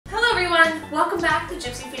Welcome back to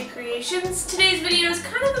Gypsyfae Creations. Today's video is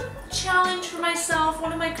kind of a challenge for myself.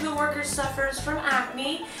 One of my co-workers suffers from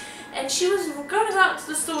acne, and she was going to go out to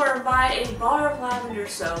the store and buy a bar of lavender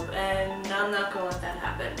soap, and I'm not going to let that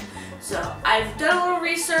happen. So I've done a little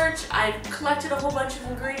research. I've collected a whole bunch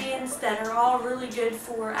of ingredients that are all really good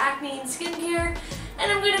for acne and skincare,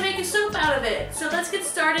 and I'm going to make a soap out of it. So let's get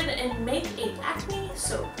started and make an acne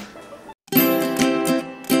soap.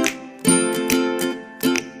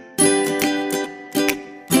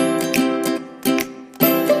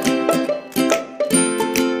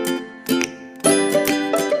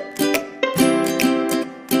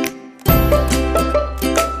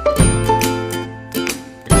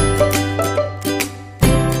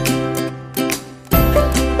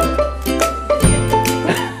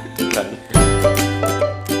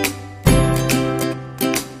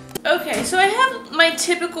 So I have my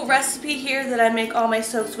typical recipe here that I make all my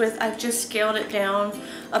soaps with. I've just scaled it down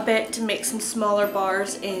a bit to make some smaller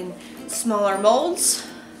bars in smaller molds.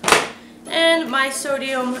 And my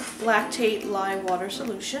sodium lactate lye water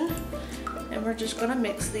solution. And we're just going to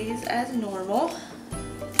mix these as normal.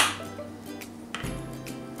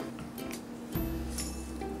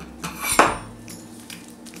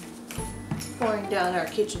 Pouring down our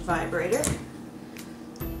kitchen vibrator.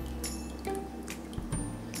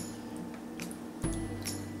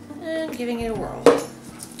 And giving it a whirl.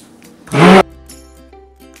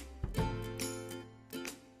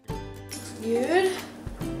 Good.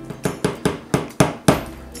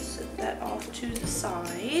 Set that off to the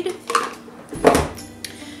side.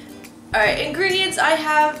 Alright, ingredients I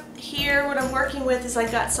have here, what I'm working with is I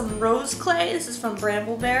got some rose clay. This is from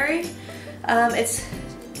Brambleberry. It's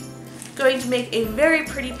going to make a very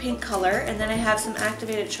pretty pink color, and then I have some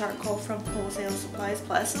activated charcoal from Wholesale Supplies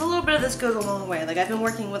Plus, and a little bit of this goes a long way. Like, I've been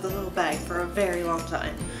working with a little bag for a very long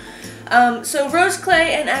time. So rose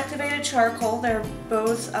clay and activated charcoal, they're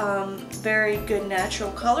both very good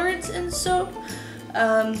natural colorants in soap.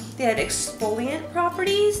 They have exfoliant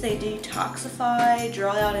properties, they detoxify,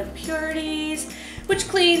 draw out impurities, which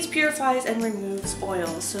cleans, purifies, and removes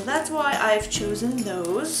oils. So that's why I've chosen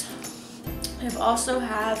those. I also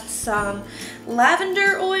have some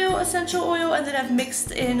lavender oil, essential oil, and then I've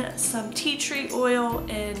mixed in some tea tree oil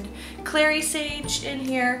and clary sage in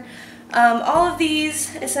here. All of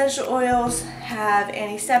these essential oils have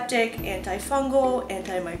antiseptic, antifungal,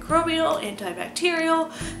 antimicrobial,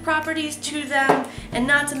 antibacterial properties to them, and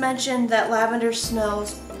not to mention that lavender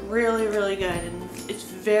smells really, really good, and it's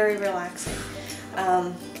very relaxing.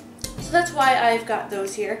 So that's why I've got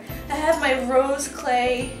those here. I have my rose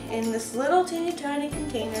clay in this little teeny tiny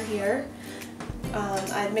container here.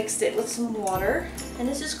 I mixed it with some water, and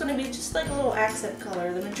this is going to be just like a little accent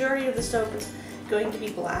color. The majority of the soap is going to be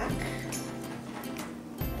black,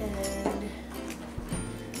 and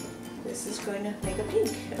this is going to make a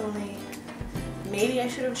pink. Only maybe I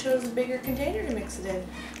should have chosen a bigger container to mix it in.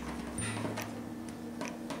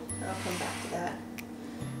 I'll come back to that.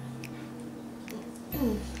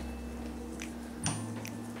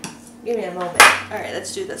 Give me a moment. Alright,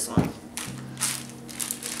 let's do this one.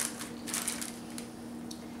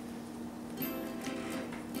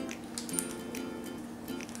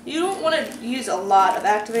 You don't want to use a lot of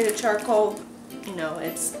activated charcoal. You know,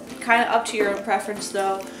 it's kind of up to your own preference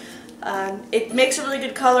though. It makes a really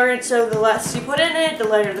good colorant, so the less you put in it, the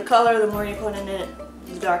lighter the color, the more you put in it,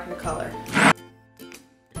 the darker the color.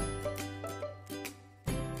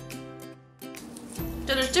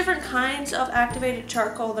 So there's different kinds of activated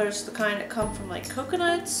charcoal. There's the kind that come from like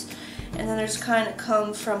coconuts, and then there's the kind that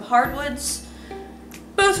come from hardwoods.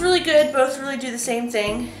 Both really good, both really do the same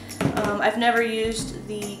thing. I've never used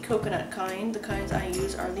the coconut kind. The kinds I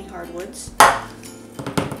use are the hardwoods.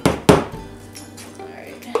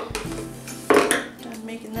 Alright, done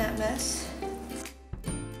making that mess.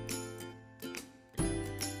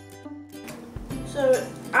 So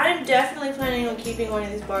I'm definitely planning on keeping one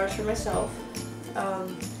of these bars for myself.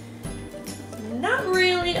 Not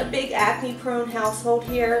really a big acne prone household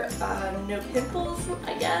here, no pimples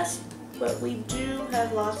I guess, but we do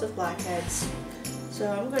have lots of blackheads. So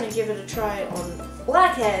I'm going to give it a try on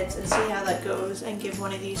blackheads and see how that goes, and give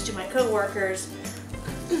one of these to my co-workers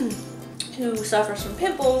who suffers from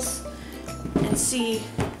pimples and see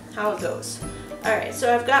how it goes. Alright,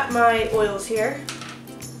 so I've got my oils here.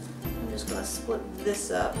 I'm just going to split this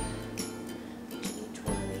up.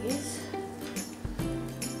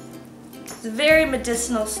 It's very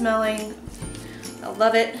medicinal smelling. I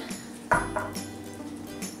love it.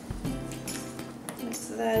 Mix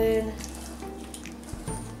that in.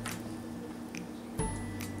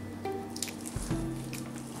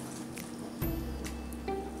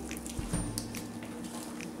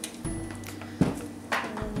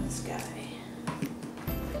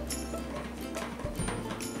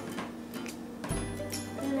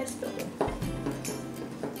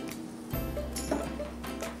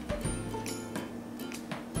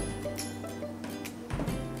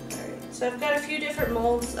 So I've got a few different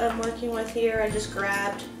molds I'm working with here. I just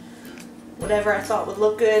grabbed whatever I thought would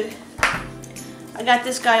look good. I got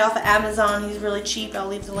this guy off of Amazon. He's really cheap. I'll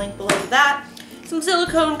leave the link below to that. Some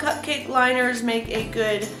silicone cupcake liners make a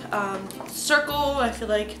good circle. I feel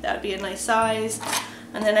like that would be a nice size.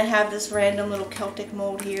 And then I have this random little Celtic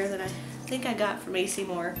mold here that I think I got from AC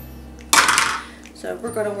Moore. So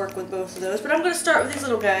we're going to work with both of those. But I'm going to start with these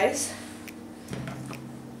little guys.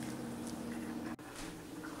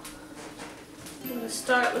 I'm going to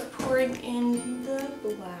start with pouring in the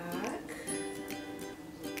black.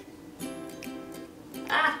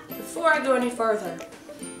 Before I go any further,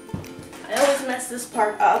 I always mess this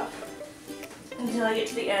part up until I get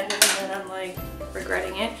to the end and then I'm like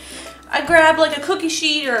regretting it. I grab like a cookie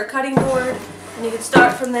sheet or a cutting board and you can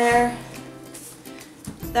start from there.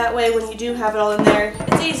 That way when you do have it all in there,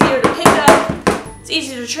 it's easier to pick up, it's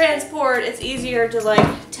easier to transport, it's easier to like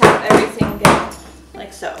tap everything down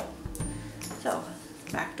like so. So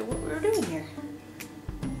back to what we were doing here.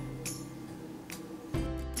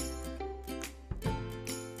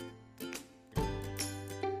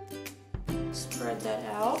 Spread that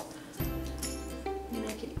out,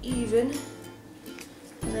 make it even,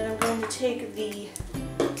 and then I'm going to take the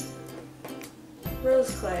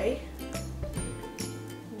rose clay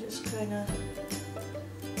and just kind of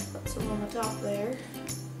put some on the top there.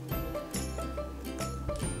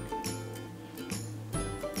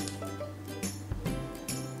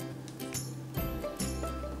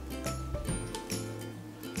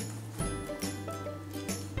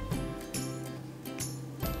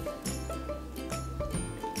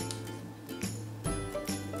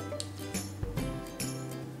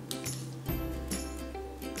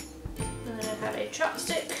 I have a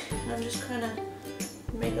chopstick, and I'm just kind of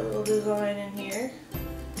make a little design in here.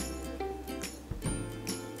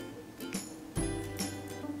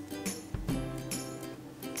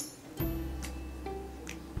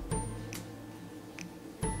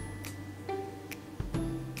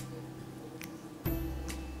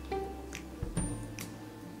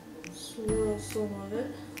 Swirl some of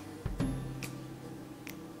it.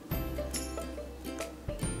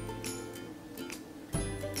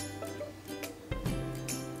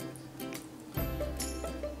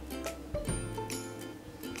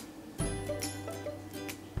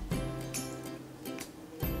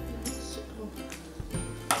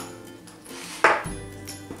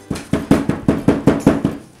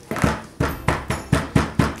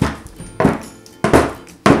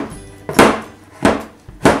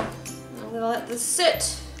 Let this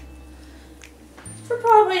sit for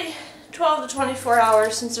probably 12 to 24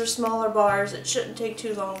 hours. Since they're smaller bars, it shouldn't take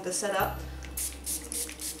too long to set up.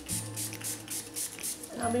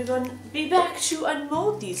 And I'll be back to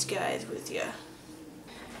unmold these guys with you.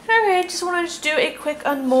 Alright, just wanted to do a quick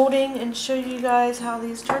unmolding and show you guys how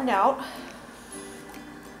these turned out.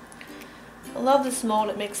 I love this mold,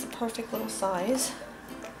 it makes the perfect little size.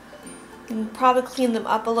 And probably clean them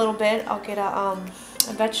up a little bit. I'll get a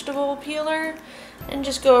vegetable peeler and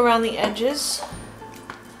just go around the edges.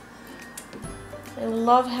 I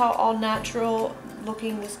love how all natural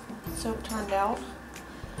looking this soap turned out.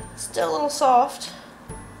 Still a little soft.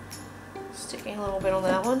 Sticking a little bit on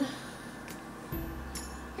that one.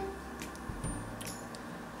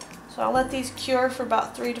 So I'll let these cure for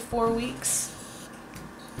about 3 to 4 weeks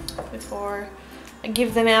before I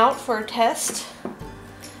give them out for a test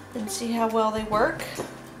and see how well they work.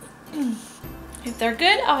 If they're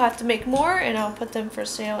good, I'll have to make more and I'll put them for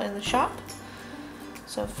sale in the shop.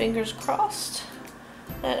 So fingers crossed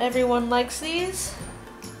that everyone likes these.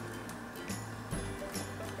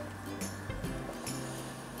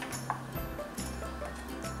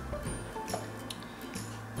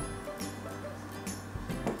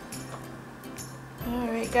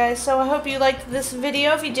 Alright guys, so I hope you liked this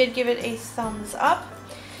video. If you did, give it a thumbs up.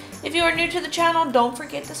 If you are new to the channel, don't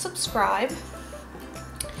forget to subscribe.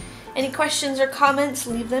 Any questions or comments,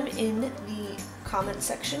 leave them in the comment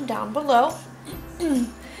section down below. And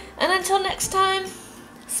until next time,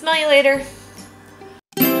 smell you later.